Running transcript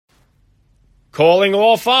Calling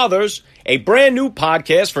all fathers, a brand new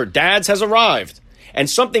podcast for dads has arrived, and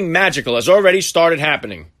something magical has already started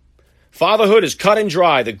happening. Fatherhood is cut and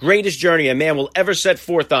dry, the greatest journey a man will ever set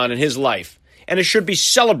forth on in his life, and it should be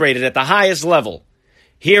celebrated at the highest level.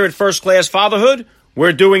 Here at First Class Fatherhood,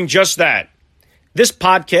 we're doing just that. This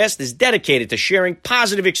podcast is dedicated to sharing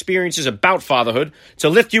positive experiences about fatherhood to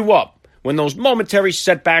lift you up when those momentary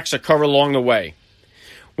setbacks occur along the way.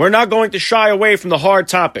 We're not going to shy away from the hard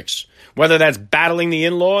topics, whether that's battling the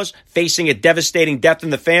in-laws, facing a devastating death in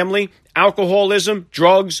the family, alcoholism,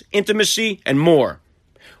 drugs, intimacy, and more.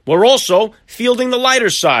 We're also fielding the lighter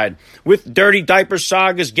side with dirty diaper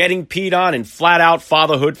sagas, getting peed on, and flat-out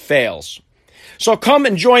fatherhood fails. So come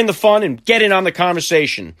and join the fun and get in on the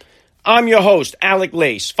conversation. I'm your host, Alec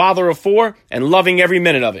Lace, father of 4 and loving every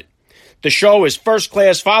minute of it. The show is First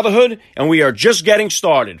Class Fatherhood, and we are just getting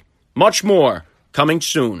started. Much more coming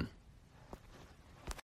soon.